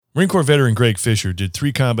Marine Corps veteran Greg Fisher did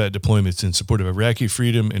 3 combat deployments in support of Iraqi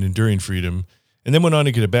freedom and enduring freedom, and then went on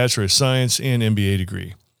to get a Bachelor of Science and MBA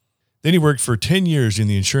degree. Then he worked for 10 years in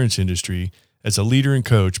the insurance industry as a leader and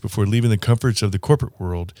coach before leaving the comforts of the corporate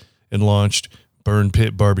world and launched Burn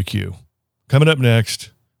Pit Barbecue. Coming up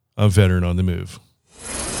next, a Veteran on the Move.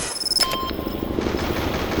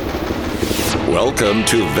 Welcome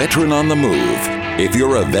to Veteran on the Move. If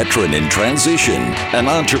you're a veteran in transition, an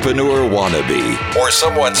entrepreneur wannabe, or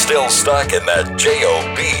someone still stuck in that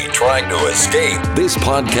JOB trying to escape, this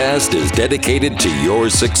podcast is dedicated to your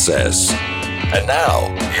success. And now,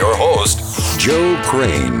 your host, Joe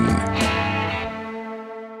Crane.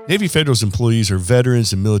 Navy Federal's employees are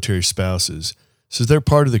veterans and military spouses, so they're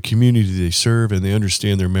part of the community they serve and they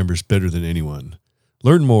understand their members better than anyone.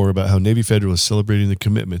 Learn more about how Navy Federal is celebrating the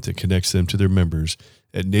commitment that connects them to their members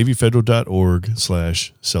at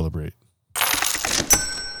NavyFederal.org/celebrate.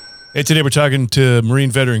 Hey, today we're talking to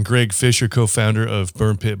Marine veteran Greg Fisher, co-founder of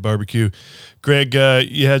Burn Pit Barbecue. Greg,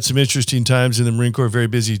 you had some interesting times in the Marine Corps, very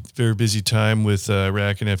busy time with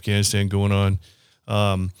Iraq and Afghanistan going on.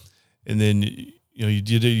 And then, you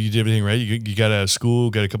did everything right. You got out of school,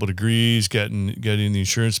 got a couple degrees, got in the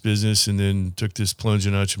insurance business, and then took this plunge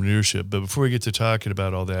in entrepreneurship. But before we get to talking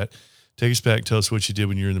about all that, take us back. Tell us what you did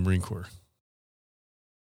when you were in the Marine Corps.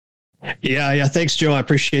 Yeah. Thanks, Joe. I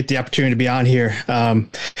appreciate the opportunity to be on here.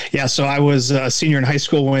 So I was a senior in high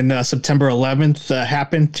school when September 11th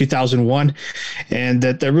happened, 2001, and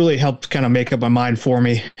that really helped kind of make up my mind for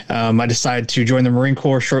me. I decided to join the Marine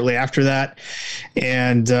Corps shortly after that,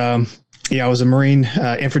 and I was a Marine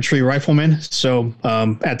infantry rifleman. So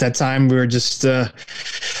at that time, we were just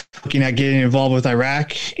looking at getting involved with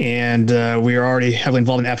Iraq, and we were already heavily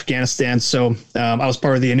involved in Afghanistan. So I was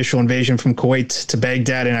part of the initial invasion from Kuwait to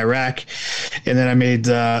Baghdad in Iraq. And then I made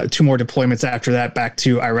 2 more deployments after that back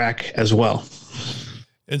to Iraq as well.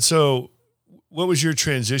 And so what was your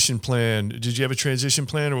transition plan? Did you have a transition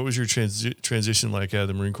plan, or what was your transition like out of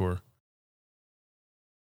the Marine Corps?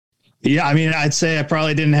 Yeah, I'd say I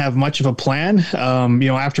probably didn't have much of a plan.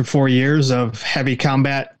 After 4 years of heavy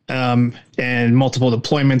combat and multiple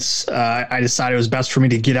deployments, I decided it was best for me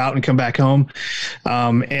to get out and come back home.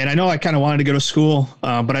 And I know I kind of wanted to go to school,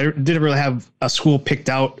 but I didn't really have a school picked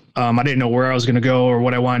out. I didn't know where I was going to go or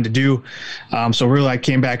what I wanted to do. So really, I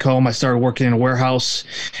came back home. I started working in a warehouse,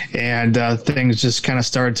 and things just kind of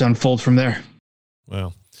started to unfold from there.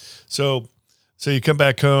 Wow. So you come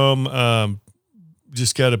back home.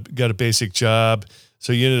 Just got a basic job.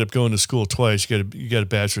 So you ended up going to school twice. You got a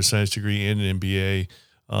Bachelor of Science degree and an MBA.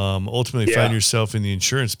 Ultimately find yourself in the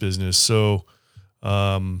insurance business. So,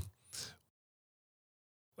 how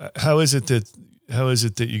is it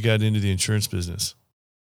that you got into the insurance business?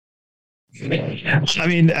 So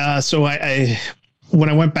I when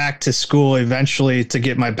I went back to school eventually to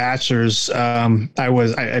get my bachelor's,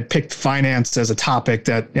 I picked finance as a topic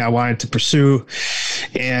that I wanted to pursue.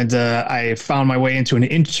 And I found my way into an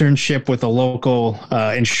internship with a local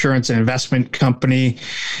insurance and investment company.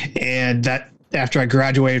 And that after I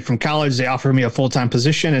graduated from college, they offered me a full-time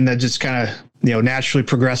position, and that just kind of, naturally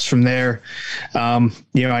progressed from there. I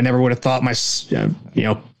never would have thought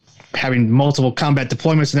having multiple combat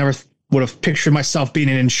deployments, never would have pictured myself being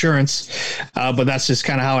in insurance, but that's just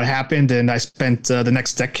kind of how it happened. And I spent the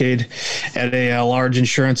next decade at a large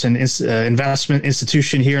insurance and investment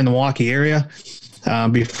institution here in the Milwaukee area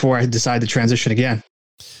before I decided to transition again.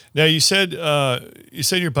 Now, you said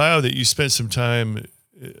in your bio that you spent some time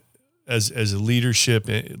as a leadership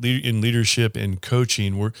and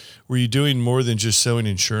coaching. Were you doing more than just selling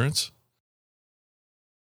insurance?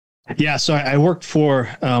 Yeah, so I worked for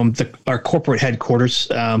our corporate headquarters.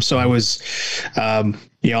 So I was, a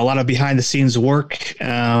lot of behind the scenes work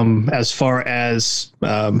as far as,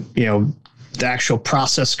 the actual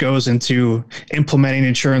process goes into implementing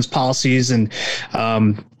insurance policies and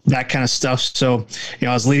that kind of stuff. So,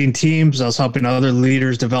 I was leading teams. I was helping other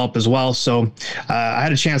leaders develop as well. So I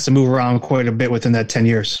had a chance to move around quite a bit within that 10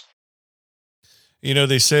 years.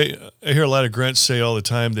 They say, I hear a lot of grunts say all the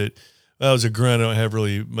time that, as a grunt, I don't have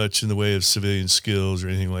really much in the way of civilian skills or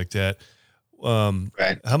anything like that.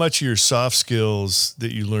 Right. How much of your soft skills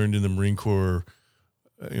that you learned in the Marine Corps,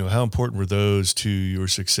 how important were those to your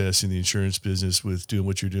success in the insurance business with doing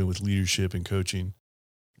what you're doing with leadership and coaching?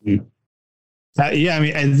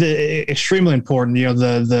 Extremely important.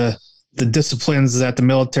 The disciplines that the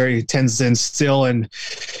military tends to instill in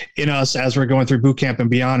us as we're going through boot camp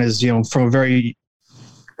and beyond is, from a very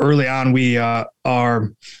early on, we are,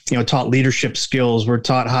 taught leadership skills. We're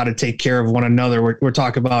taught how to take care of one another. We're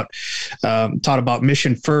taught about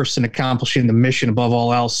mission first and accomplishing the mission above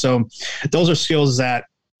all else. So those are skills that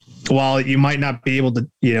while you might not be able to,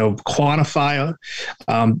 quantify,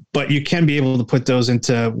 but you can be able to put those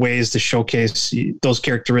into ways to showcase those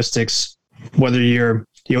characteristics, whether you're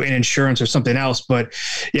in insurance or something else. But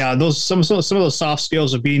yeah, some of those soft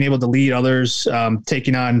skills of being able to lead others,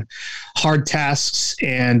 taking on hard tasks,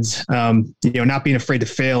 and not being afraid to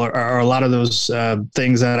fail are a lot of those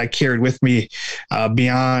things that I carried with me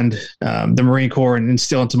beyond the Marine Corps and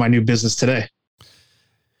still into my new business today.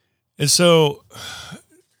 And so,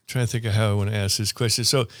 trying to think of how I want to ask this question.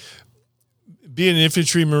 So, being an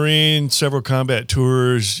infantry Marine, several combat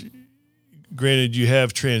tours. Granted, you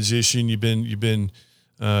have transitioned. You've been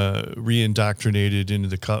re-indoctrinated into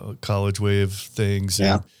the college way of things.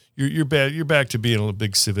 Yeah. And you're back to being a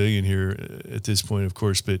big civilian here at this point, of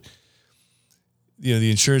course. But the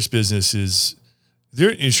insurance business is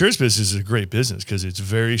a great business because it's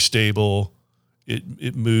very stable.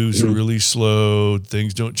 It moves really slow.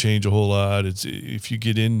 Things don't change a whole lot. If you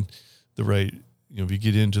get in the right, if you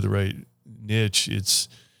get into the right niche,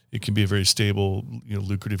 it can be a very stable,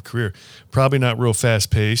 lucrative career. Probably not real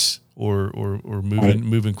fast pace or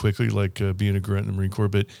moving quickly like being a grunt in the Marine Corps.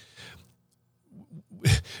 But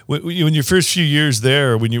when your first few years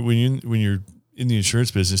there, when you're in the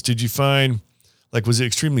insurance business, did you find, like, was it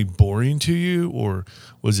extremely boring to you, or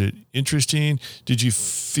was it interesting? Did you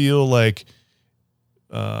feel like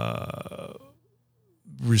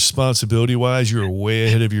responsibility wise you were way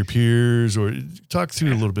ahead of your peers? Or talk through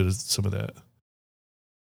a little bit of some of that.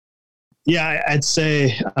 Yeah, I'd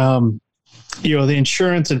say, the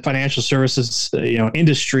insurance and financial services,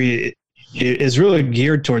 industry is really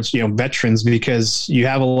geared towards, veterans, because you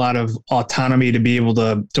have a lot of autonomy to be able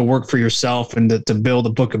to work for yourself and to build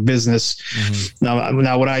a book of business. Mm-hmm.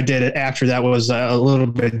 Now what I did after that was a little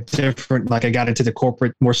bit different. Like, I got into the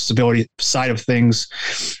corporate, more stability side of things.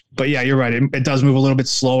 But yeah, you're right. It does move a little bit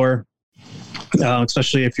slower.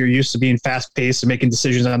 Especially if you're used to being fast paced and making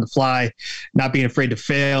decisions on the fly, not being afraid to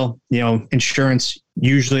fail. Insurance,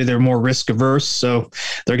 usually they're more risk averse, so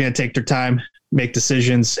they're going to take their time, make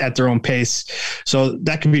decisions at their own pace. So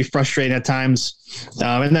that can be frustrating at times.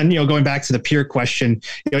 And then, going back to the peer question,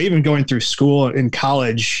 even going through school in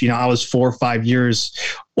college, I was 4 or 5 years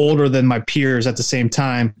older than my peers at the same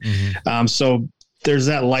time. Mm-hmm. So there's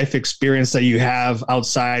that life experience that you have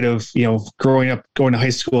outside of, growing up, going to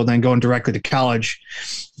high school, and then going directly to college.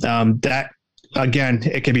 That, again,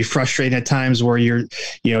 it can be frustrating at times where you're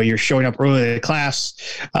showing up early to class,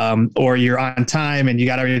 or you're on time and you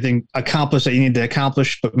got everything accomplished that you need to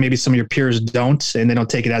accomplish, but maybe some of your peers don't, and they don't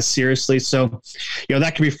take it as seriously. So,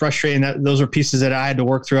 that can be frustrating. Those are pieces that I had to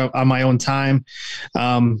work through on my own time.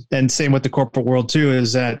 And same with the corporate world too,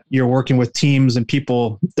 is that you're working with teams and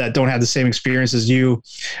people that don't have the same experience as you,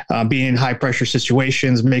 being in high pressure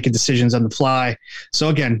situations, making decisions on the fly. So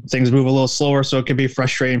again, things move a little slower. So it can be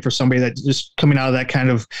frustrating for somebody that just coming out of that kind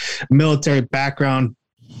of military background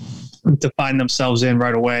to find themselves in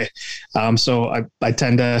right away. So I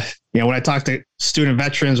tend to, when I talk to student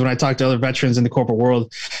veterans, when I talk to other veterans in the corporate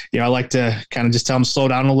world, I like to kind of just tell them slow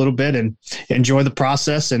down a little bit and enjoy the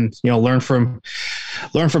process, and, learn from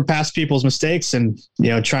past people's mistakes, and,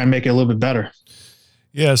 try and make it a little bit better.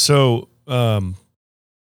 Yeah. So,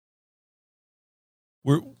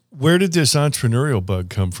 where did this entrepreneurial bug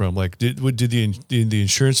come from? Like, did the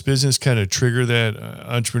insurance business kind of trigger that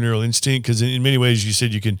entrepreneurial instinct? Because in many ways, you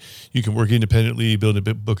said you can work independently, build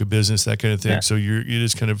a book of business, that kind of thing. Yeah. So you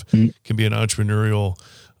just kind of can be an entrepreneurial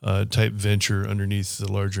type venture underneath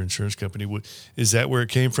the larger insurance company. Is that where it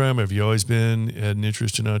came from? Have you always had an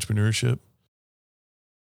interest in entrepreneurship?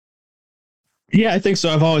 Yeah, I think so.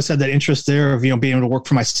 I've always had that interest there of, being able to work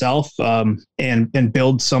for myself, and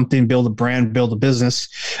build something, build a brand, build a business.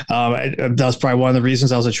 That was probably one of the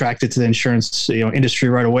reasons I was attracted to the insurance, industry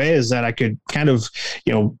right away, is that I could kind of,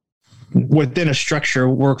 within a structure,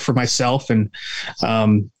 work for myself and,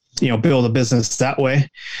 build a business that way.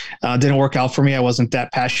 Didn't work out for me. I wasn't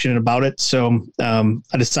that passionate about it. So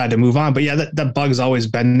I decided to move on. But yeah, that bug's always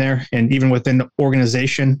been there. And even within the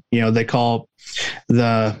organization, they call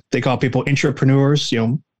people entrepreneurs,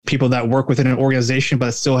 people that work within an organization,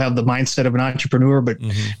 but still have the mindset of an entrepreneur, but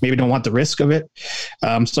maybe don't want the risk of it.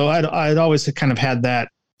 So I'd always kind of had that,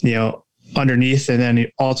 underneath. And then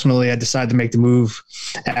ultimately I decided to make the move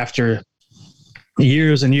after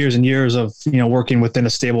years and years and years of, working within a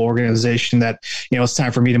stable organization, that, it's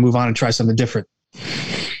time for me to move on and try something different.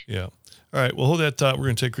 Yeah. All right. Well, hold that thought. We're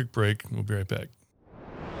going to take a quick break. We'll be right back.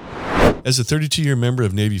 As a 32-year member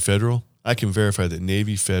of Navy Federal, I can verify that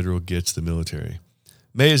Navy Federal gets the military.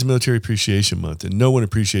 May is Military Appreciation Month, and no one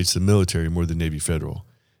appreciates the military more than Navy Federal.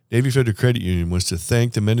 Navy Federal Credit Union wants to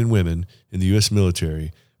thank the men and women in the U.S.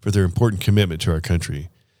 military for their important commitment to our country.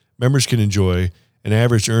 members can enjoy an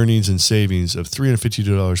average earnings and savings of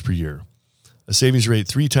 $352 per year, a savings rate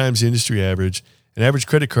 3 times the industry average, an average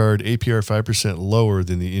credit card APR 5% lower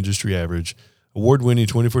than the industry average, award-winning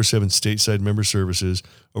 24/7 stateside member services,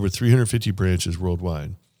 over 350 branches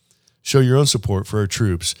worldwide. Show your own support for our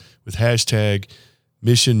troops with hashtag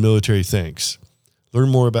 #MissionMilitaryThanks. Learn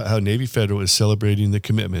more about how Navy Federal is celebrating the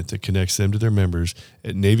commitment that connects them to their members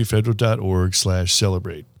at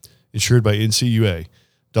NavyFederal.org/celebrate. Insured by NCUA.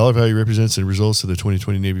 Dollar value represents the results of the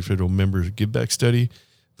 2020 Navy Federal Member Giveback Study.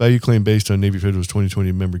 Value claim based on Navy Federal's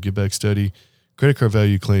 2020 Member Giveback Study. Credit card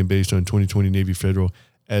value claim based on 2020 Navy Federal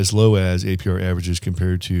as low as APR averages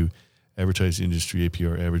compared to advertised industry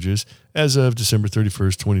APR averages as of December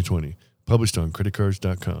 31st, 2020. Published on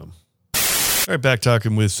creditcards.com. All right, back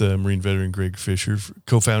talking with Marine veteran Greg Fisher,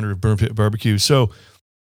 co-founder of Burn Pit Barbecue. So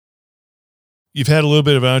you've had a little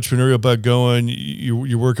bit of an entrepreneurial bug going.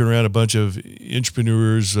 You're working around a bunch of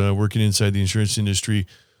entrepreneurs working inside the insurance industry.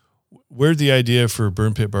 Where did the idea for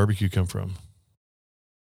Burn Pit Barbecue come from?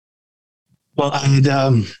 Well, I'd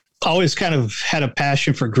always kind of had a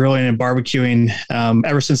passion for grilling and barbecuing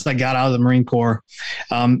ever since I got out of the Marine Corps.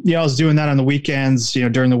 I was doing that on the weekends,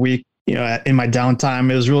 during the week, in my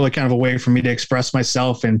downtime. It was really kind of a way for me to express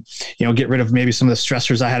myself and, get rid of maybe some of the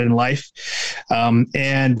stressors I had in life.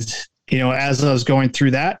 As I was going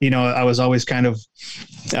through that, I was always kind of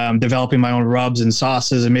developing my own rubs and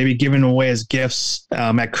sauces and maybe giving away as gifts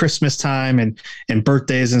at Christmas time and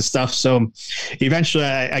birthdays and stuff. So eventually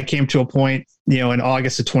I came to a point, in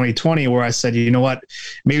August of 2020 where I said, you know what,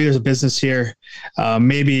 maybe there's a business here.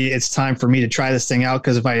 Maybe it's time for me to try this thing out.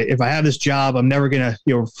 Because if I have this job, I'm never going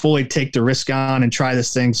to fully take the risk on and try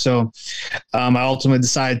this thing. So I ultimately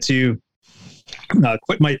decided to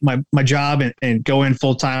quit my job and go in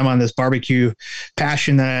full time on this barbecue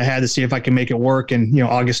passion that I had to see if I can make it work. And,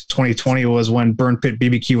 August 2020 was when Burn Pit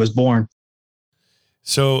BBQ was born.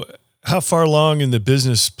 So how far along in the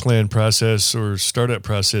business plan process or startup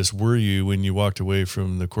process were you when you walked away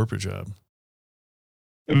from the corporate job?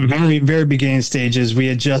 Very, very beginning stages. We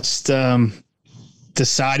had just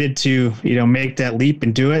decided to, make that leap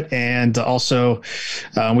and do it. And also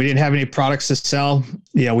we didn't have any products to sell.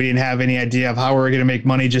 We didn't have any idea of how we were going to make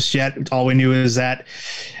money just yet. All we knew is that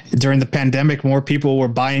during the pandemic, more people were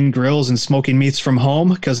buying grills and smoking meats from home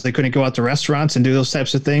because they couldn't go out to restaurants and do those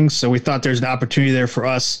types of things. So we thought there's an opportunity there for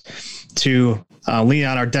us to lean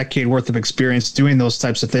on our decade worth of experience doing those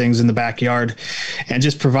types of things in the backyard and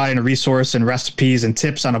just providing a resource and recipes and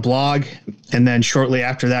tips on a blog. And then shortly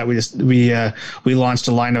after that, we launched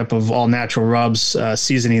a lineup of all natural rubs,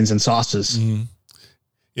 seasonings, and sauces. Mm-hmm.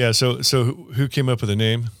 Yeah. So who came up with the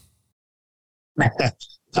name?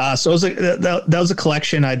 So it was that was a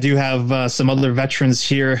collection. I do have some other veterans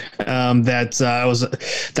here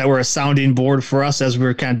that were a sounding board for us as we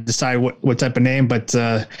were kind of decide what type of name. But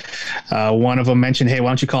one of them mentioned, "Hey,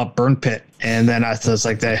 why don't you call it Burn Pit?" And then I was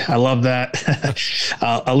like, "I love that."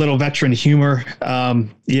 A little veteran humor.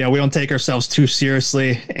 We don't take ourselves too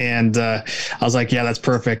seriously, and I was like, "Yeah, that's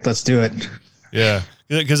perfect. Let's do it." Yeah.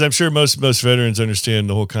 Because I'm sure most veterans understand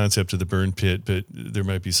the whole concept of the burn pit, but there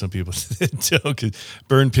might be some people that don't. Because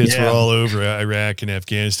burn pits were all over Iraq and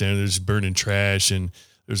Afghanistan. There's burning trash, and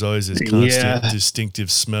there's always this constant,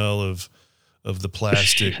 distinctive smell of the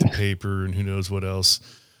plastic, the paper, and who knows what else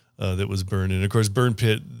that was burning. And of course,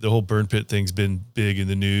 the whole burn pit thing's been big in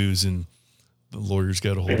the news, and the lawyers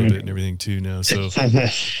got a hold of it and everything too now. So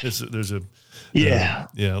there's a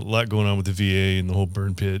lot going on with the VA and the whole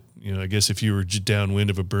burn pit. I guess if you were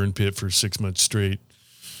downwind of a burn pit for 6 months straight.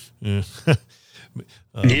 So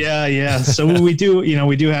we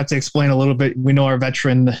do have to explain a little bit. We know our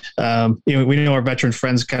veteran,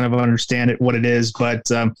 friends kind of understand what it is,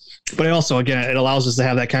 but it also, again, it allows us to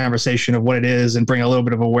have that conversation of what it is and bring a little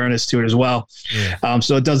bit of awareness to it as well. Yeah.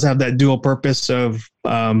 So it does have that dual purpose of,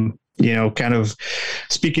 kind of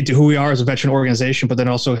speaking to who we are as a veteran organization, but then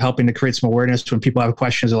also helping to create some awareness when people have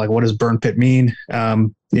questions like, what does burn pit mean?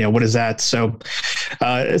 What is that? So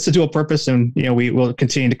it's a dual purpose, and, we will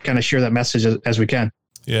continue to kind of share that message as we can.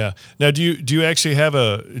 Yeah. Now, do you actually have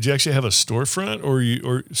a storefront,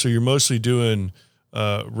 or so you're mostly doing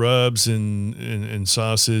rubs and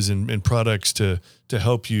sauces and products to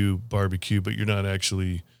help you barbecue, but you're not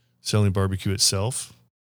actually selling barbecue itself?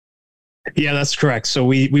 Yeah, that's correct. So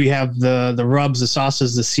we have the rubs, the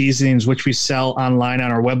sauces, the seasonings, which we sell online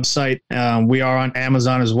on our website. We are on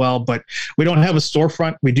Amazon as well, but we don't have a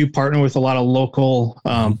storefront. We do partner with a lot of local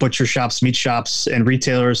butcher shops, meat shops, and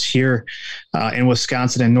retailers here in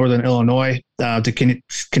Wisconsin and Northern Illinois to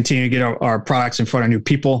continue to get our products in front of new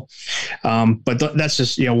people. But that's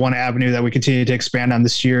just one avenue that we continue to expand on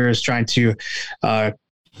this year, is trying to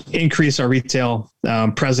increase our retail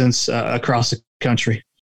presence across the country.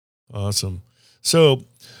 Awesome. So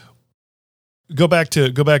go back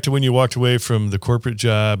to when you walked away from the corporate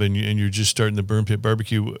job and you're just starting the Burn Pit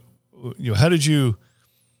Barbecue. How did you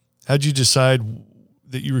decide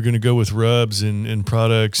that you were going to go with rubs and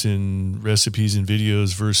products and recipes and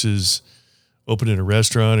videos versus opening a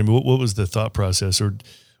restaurant? I mean, what was the thought process, or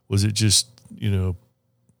was it just,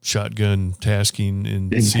 shotgun tasking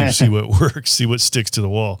and see what works, see what sticks to the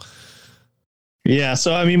wall? Yeah.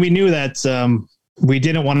 So, I mean, we knew that, we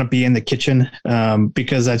didn't want to be in the kitchen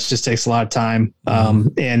because that just takes a lot of time.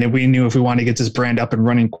 And we knew if we wanted to get this brand up and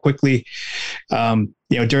running quickly,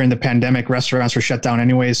 during the pandemic, restaurants were shut down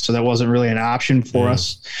anyways, so that wasn't really an option for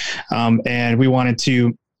us. And we wanted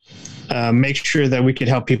to make sure that we could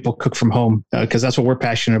help people cook from home because that's what we're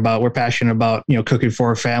passionate about. We're passionate about, cooking for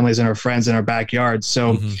our families and our friends in our backyard.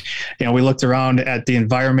 So, we looked around at the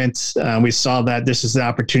environment. We saw that this is the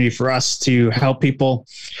opportunity for us to help people.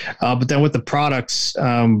 But then with the products,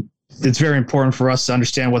 it's very important for us to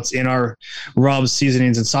understand what's in our rubs,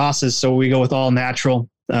 seasonings, and sauces. So we go with all natural.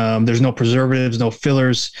 There's no preservatives, no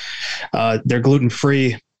fillers. They're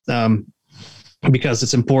gluten-free. Because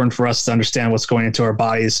it's important for us to understand what's going into our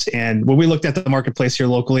bodies. And when we looked at the marketplace here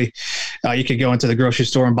locally, you could go into the grocery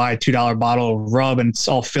store and buy a $2 bottle of rub, and it's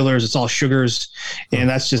all fillers, it's all sugars. And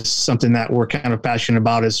that's just something that we're kind of passionate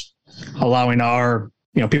about, is allowing our,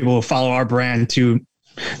 people who follow our brand to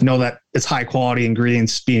know that it's high quality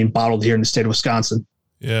ingredients being bottled here in the state of Wisconsin.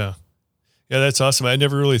 Yeah. Yeah, that's awesome. I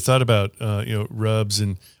never really thought about, rubs.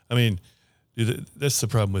 And I mean, that's the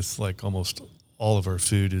problem with like almost all of our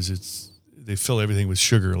food is they fill everything with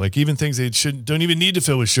sugar. Like even things they don't even need to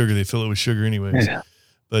fill with sugar, they fill it with sugar anyways. Yeah.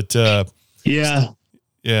 But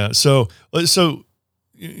yeah. So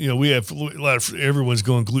we have a lot of, everyone's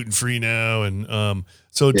going gluten-free now. And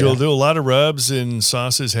so do a lot of rubs and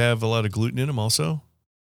sauces have a lot of gluten in them also?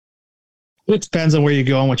 It depends on where you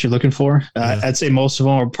go and what you're looking for. I'd say most of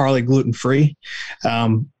them are probably gluten-free.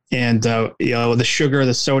 And, the sugar,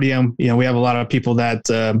 the sodium, we have a lot of people that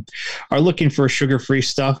are looking for sugar-free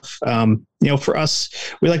stuff. For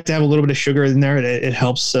us, we like to have a little bit of sugar in there. It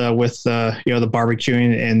helps with, the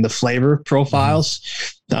barbecuing and the flavor profiles.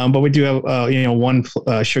 But we do have, one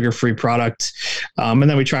sugar-free product. And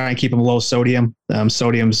then we try and keep them low sodium.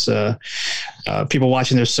 Sodium's people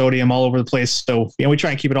watching their sodium all over the place. So, we try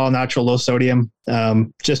and keep it all natural, low sodium,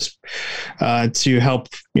 just to help,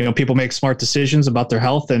 people make smart decisions about their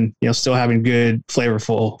health and, still having good,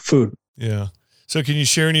 flavorful food. Yeah. So can you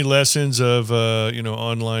share any lessons of,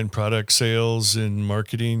 online product sales and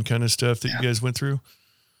marketing kind of stuff that you guys went through?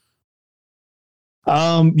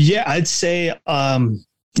 I'd say,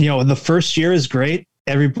 the first year is great.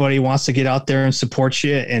 Everybody wants to get out there and support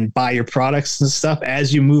you and buy your products and stuff.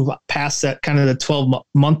 As you move past that kind of the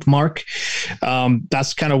 12-month mark,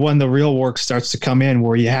 that's kind of when the real work starts to come in,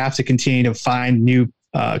 where you have to continue to find new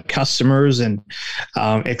customers and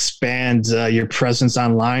expand your presence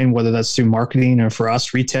online, whether that's through marketing or, for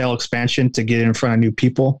us, retail expansion to get in front of new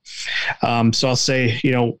people. So I'll say,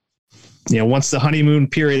 once the honeymoon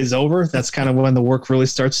period is over, that's kind of when the work really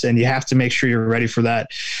starts, and you have to make sure you're ready for that.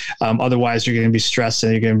 Otherwise, you're going to be stressed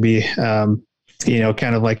and you're going to be,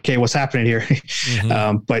 kind of like, okay, what's happening here?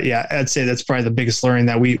 But yeah, I'd say that's probably the biggest learning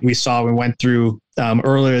that we saw. We went through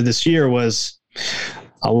earlier this year was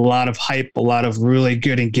a lot of hype, a lot of really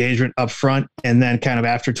good engagement up front. And then kind of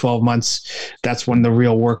after 12 months, that's when the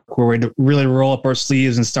real work, where we really roll up our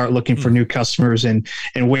sleeves and start looking for new customers and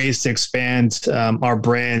ways to expand our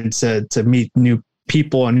brand to meet new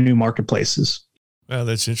people and new marketplaces. Wow,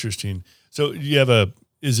 that's interesting. So you have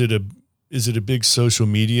is it a big social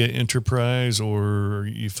media enterprise, or are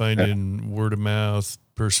you finding word of mouth,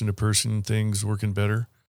 person to person things working better?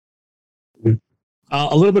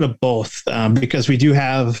 A little bit of both, because we do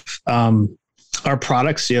have our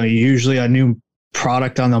products. Usually a new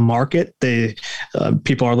product on the market,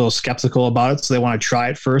 people are a little skeptical about it, so they want to try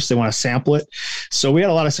it first. They want to sample it. So we had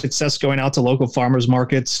a lot of success going out to local farmers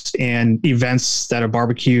markets and events that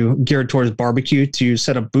are geared towards barbecue, to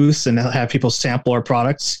set up booths and have people sample our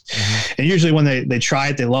products. And usually when they try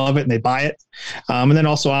it, they love it and they buy it. And then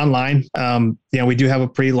also online, we do have a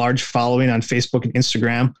pretty large following on Facebook and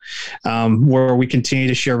Instagram, where we continue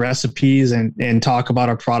to share recipes and talk about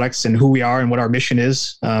our products and who we are and what our mission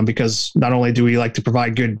is. Because not only do we like to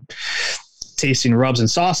provide good tasting rubs and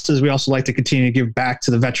sauces, we also like to continue to give back to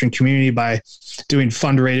the veteran community by doing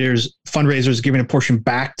fundraisers, giving a portion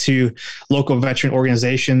back to local veteran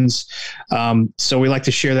organizations. So we like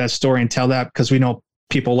to share that story and tell that, because we know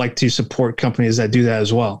people like to support companies that do that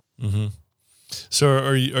as well. Mm-hmm. So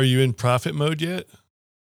are you in profit mode yet?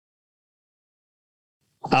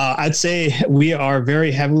 I'd say we are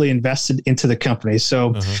very heavily invested into the company.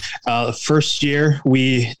 So the first year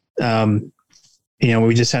we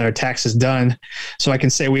just had our taxes done. So I can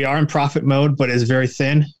say we are in profit mode, but it's very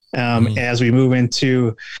thin. As we move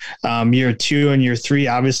into year 2 and year 3,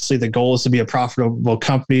 obviously the goal is to be a profitable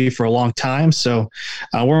company for a long time. So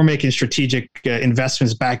we're making strategic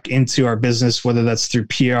investments back into our business, whether that's through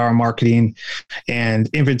PR, marketing, and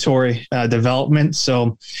inventory development.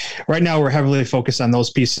 So right now we're heavily focused on those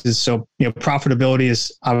pieces. So profitability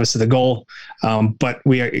is obviously the goal, but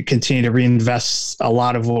we continue to reinvest a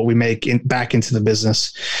lot of what we make back into the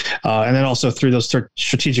business, and then also through those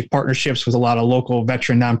strategic partnerships with a lot of local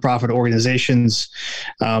veteran nonprofit organizations.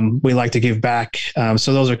 We like to give back.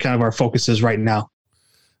 So those are kind of our focuses right now.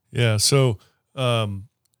 Yeah. So,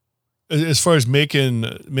 as far as making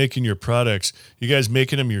your products, you guys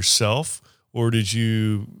making them yourself, or did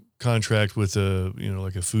you contract with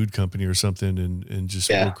like a food company or something and just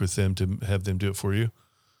work with them to have them do it for you?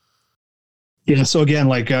 Yeah. So again,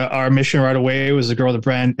 our mission right away was to grow the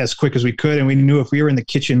brand as quick as we could. And we knew if we were in the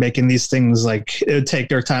kitchen making these things, it would take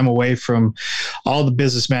their time away from all the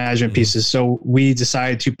business management pieces. So we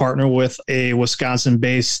decided to partner with a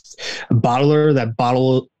Wisconsin-based bottler that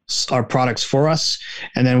bottles our products for us.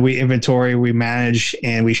 And then we inventory, we manage,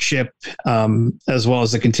 and we ship, as well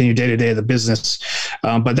as the continued day-to-day of the business.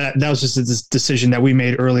 But that was just a decision that we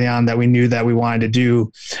made early on that we knew that we wanted to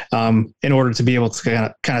do in order to be able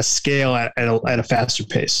to kind of scale at a faster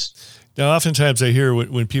pace. Now, oftentimes I hear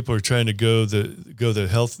when people are trying to go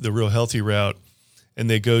the real healthy route, and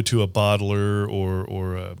they go to a bottler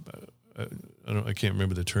or I can't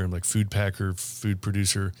remember the term, like food packer, food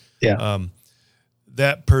producer. Yeah.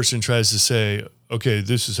 That person tries to say, okay,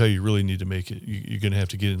 this is how you really need to make it. You're going to have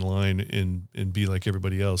to get in line and be like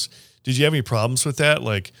everybody else. Did you have any problems with that?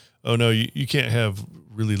 Like, oh no, you can't have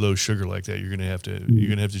really low sugar like that. You're going to have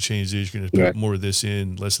to change this. You're going to put more of this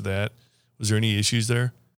in, less of that. Was there any issues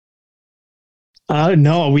there?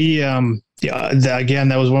 No, we, again,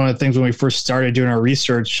 that was one of the things when we first started doing our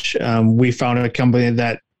research. We found a company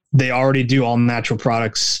that they already do all natural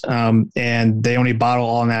products, and they only bottle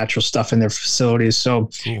all natural stuff in their facilities. So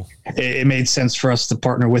cool. It made sense for us to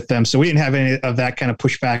partner with them. So we didn't have any of that kind of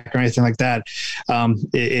pushback or anything like that.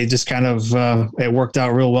 It just kind of, it worked out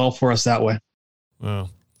real well for us that way. Wow.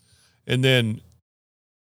 And then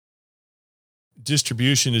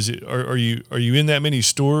distribution, are you in that many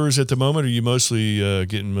stores at the moment? Or are you mostly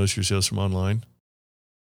getting most of your sales from online?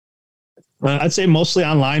 I'd say mostly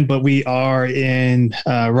online, but we are in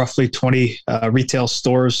roughly 20 retail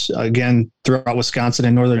stores, again, throughout Wisconsin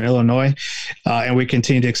and Northern Illinois. And we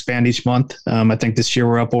continue to expand each month. I think this year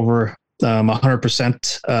we're up over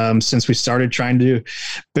 100% since we started trying to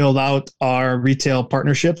build out our retail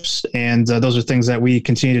partnerships. And those are things that we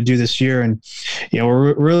continue to do this year. And,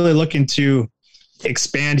 we're really looking to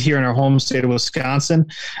expand here in our home state of Wisconsin,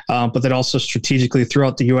 but then also strategically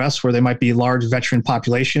throughout the U.S. where there might be large veteran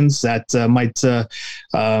populations that might,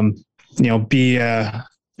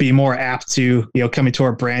 be more apt to, coming to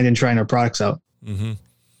our brand and trying our products out. Mm-hmm.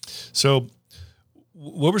 So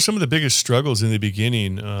what were some of the biggest struggles in the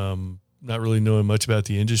beginning? Not really knowing much about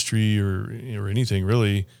the industry or anything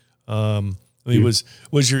really. Was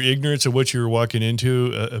your ignorance of what you were walking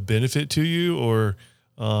into a benefit to you, or,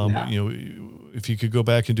 if you could go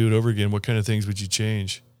back and do it over again, what kind of things would you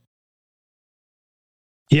change?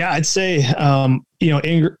 Yeah, I'd say,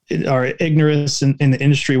 our ignorance in the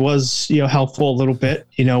industry was, helpful a little bit.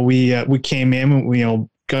 We came in,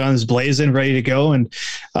 guns blazing, ready to go, and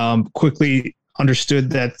quickly understood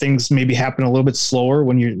that things maybe happen a little bit slower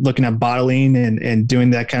when you're looking at bottling and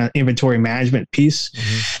doing that kind of inventory management piece.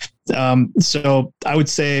 Mm-hmm. So I would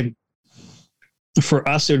say, for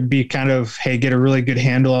us, it would be kind of, hey, get a really good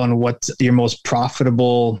handle on what your most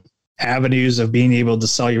profitable avenues of being able to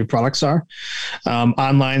sell your products are.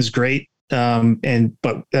 Online's great.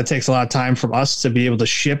 But that takes a lot of time from us to be able to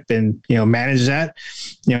ship and, manage that.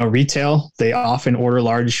 Retail, they often order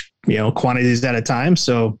large, quantities at a time.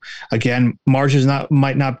 So again, margins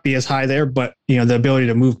might not be as high there, but, the ability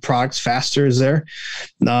to move products faster is there.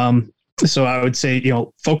 So I would say,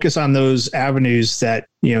 focus on those avenues that,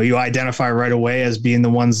 you identify right away as being the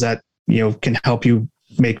ones that, can help you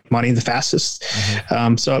make money the fastest.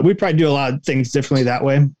 Mm-hmm. So we probably do a lot of things differently that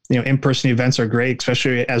way. In-person events are great,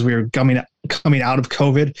 especially as we were coming out of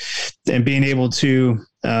COVID and being able to,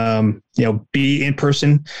 be in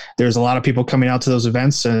person. There's a lot of people coming out to those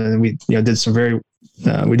events, and we, we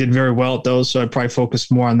did very well at those. So I'd probably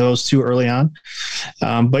focus more on those two early on.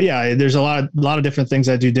 But yeah, there's a lot of different things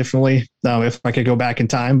I do differently. If I could go back in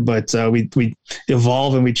time, but we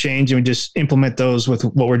evolve and we change and we just implement those with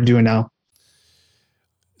what we're doing now.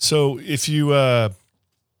 So if you trying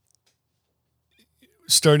to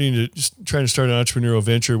start an entrepreneurial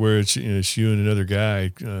venture where it's you and another guy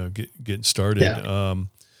getting started,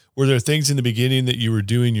 were there things in the beginning that you were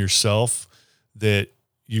doing yourself that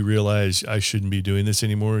you realized I shouldn't be doing this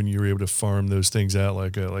anymore, and you were able to farm those things out?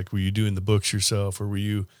 Like were you doing the books yourself, or were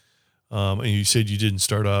you? And you said you didn't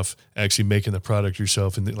start off actually making the product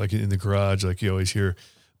yourself in the garage like you always hear,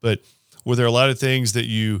 but were there a lot of things that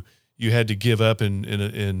you had to give up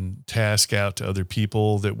and task out to other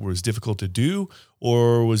people that was difficult to do,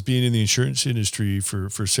 or was being in the insurance industry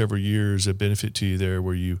for several years a benefit to you there,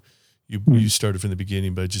 where you started from the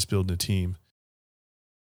beginning by just building a team?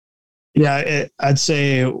 Yeah, I'd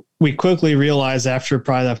say we quickly realized after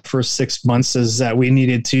probably the first 6 months is that we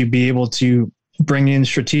needed to be able to bring in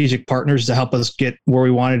strategic partners to help us get where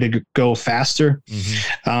we wanted to go faster.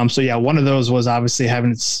 Mm-hmm. One of those was obviously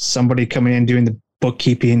having somebody coming in doing the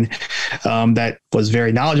bookkeeping that was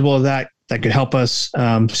very knowledgeable of that could help us.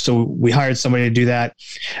 So we hired somebody to do that.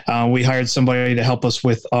 We hired somebody to help us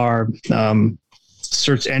with our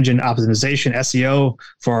search engine optimization, SEO,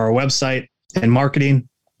 for our website and marketing.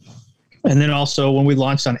 And then also when we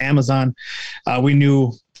launched on Amazon, we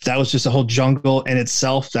knew that was just a whole jungle in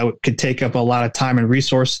itself that could take up a lot of time and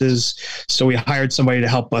resources. So we hired somebody to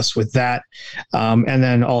help us with that. And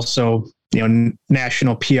then also,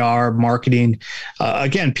 national PR, marketing,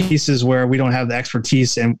 again, pieces where we don't have the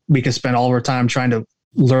expertise and we can spend all of our time trying to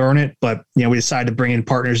learn it. But, we decided to bring in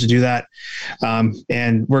partners to do that.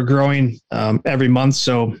 And we're growing every month.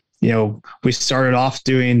 So, we started off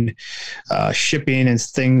doing shipping and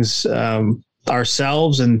things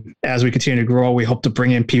ourselves, and as we continue to grow, we hope to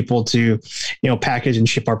bring in people to package and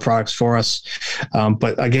ship our products for us.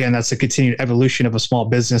 But again, that's a continued evolution of a small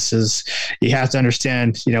business. Is you have to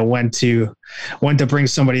understand when to bring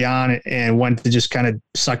somebody on and when to just kind of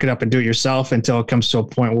suck it up and do it yourself, until it comes to a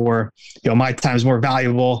point where my time is more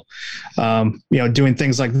valuable doing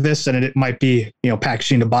things like this than it might be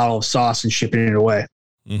packaging a bottle of sauce and shipping it away.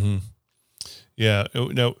 Mm-hmm. Yeah.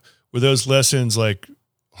 Now, were those lessons like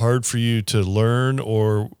hard for you to learn,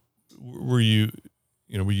 or did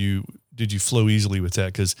you flow easily with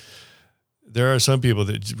that? Because there are some people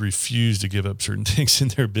that refuse to give up certain things in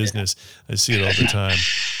their business. I see it all the time.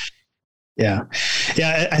 Yeah.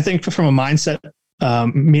 I think from a mindset,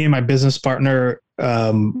 me and my business partner,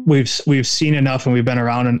 we've seen enough, and we've been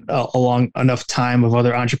around a long enough time of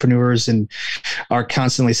other entrepreneurs, and are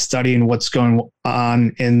constantly studying what's going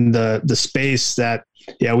on in the space that,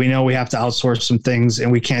 we know we have to outsource some things,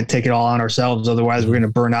 and we can't take it all on ourselves. Otherwise we're going to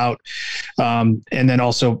burn out. And then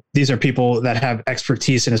also, these are people that have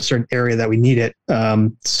expertise in a certain area that we need it.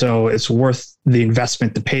 So it's worth the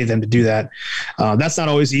investment to pay them to do that. That's not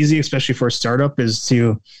always easy, especially for a startup, is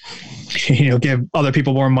to, give other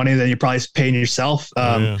people more money than you're probably paying yourself.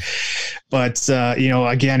 But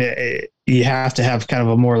again, you have to have kind of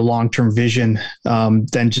a more long-term vision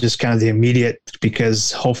than just kind of the immediate,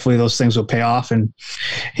 because hopefully those things will pay off. And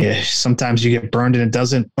sometimes you get burned and it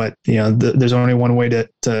doesn't, but there's only one way to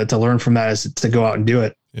learn from that, is to go out and do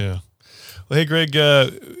it. Yeah. Well, hey, Greg,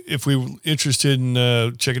 if we were interested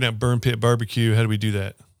in checking out Burn Pit Barbecue, how do we do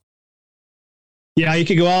that? Yeah, you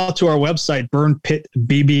can go out to our website,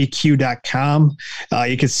 burnpitbbq.com.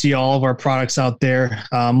 You can see all of our products out there.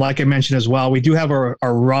 Like I mentioned as well, we do have our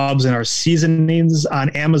rubs and our seasonings on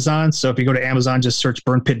Amazon. So if you go to Amazon, just search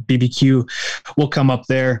Burn Pit BBQ, we'll come up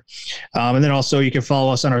there. And then also you can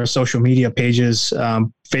follow us on our social media pages.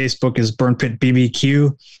 Facebook is Burn Pit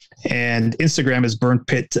BBQ, and Instagram is Burn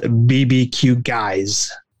Pit BBQ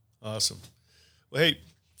Guys. Awesome. Well, hey,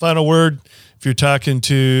 final word. If you're talking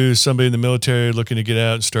to somebody in the military looking to get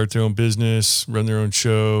out and start their own business, run their own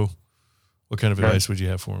show, what kind of advice would you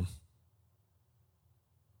have for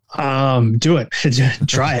them? Do it.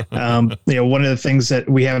 Try it. One of the things that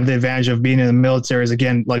we have the advantage of being in the military is,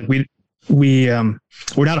 again, like we're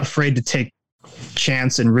not afraid to take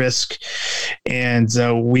chance and risk, and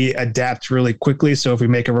we adapt really quickly. So if we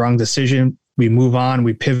make a wrong decision, we move on,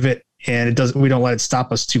 we pivot, and we don't let it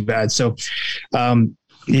stop us too bad. So,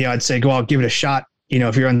 I'd say go out, give it a shot.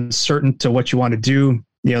 If you're uncertain to what you want to do,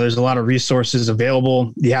 there's a lot of resources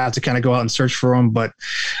available. You have to kind of go out and search for them, but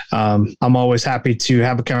I'm always happy to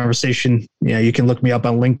have a conversation. You can look me up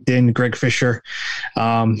on LinkedIn, Greg Fisher,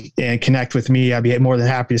 and connect with me. I'd be more than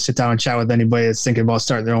happy to sit down and chat with anybody that's thinking about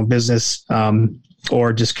starting their own business,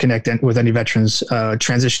 or just connect with any veterans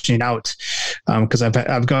transitioning out. Because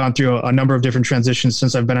I've gone through a number of different transitions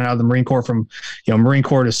since I've been out of the Marine Corps, from Marine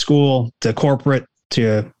Corps to school to corporate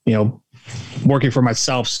to working for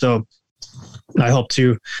myself. So I hope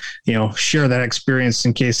to, share that experience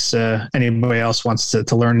in case anybody else wants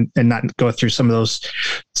to learn and not go through some of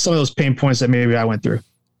those pain points that maybe I went through.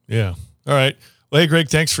 Yeah. All right. Well, hey, Greg,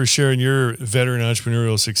 thanks for sharing your veteran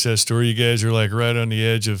entrepreneurial success story. You guys are like right on the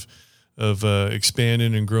edge of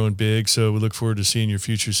expanding and growing big. So we look forward to seeing your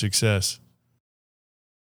future success.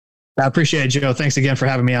 I appreciate it, Joe. Thanks again for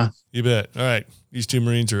having me on. You bet. All right. These two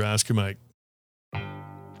Marines are Oscar Mike.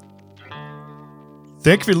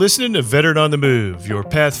 Thank you for listening to Veteran on the Move, your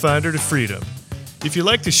pathfinder to freedom. If you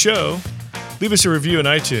like the show, leave us a review on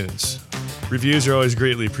iTunes. Reviews are always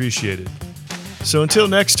greatly appreciated. So until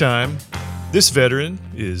next time, this veteran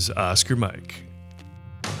is Oscar Mike.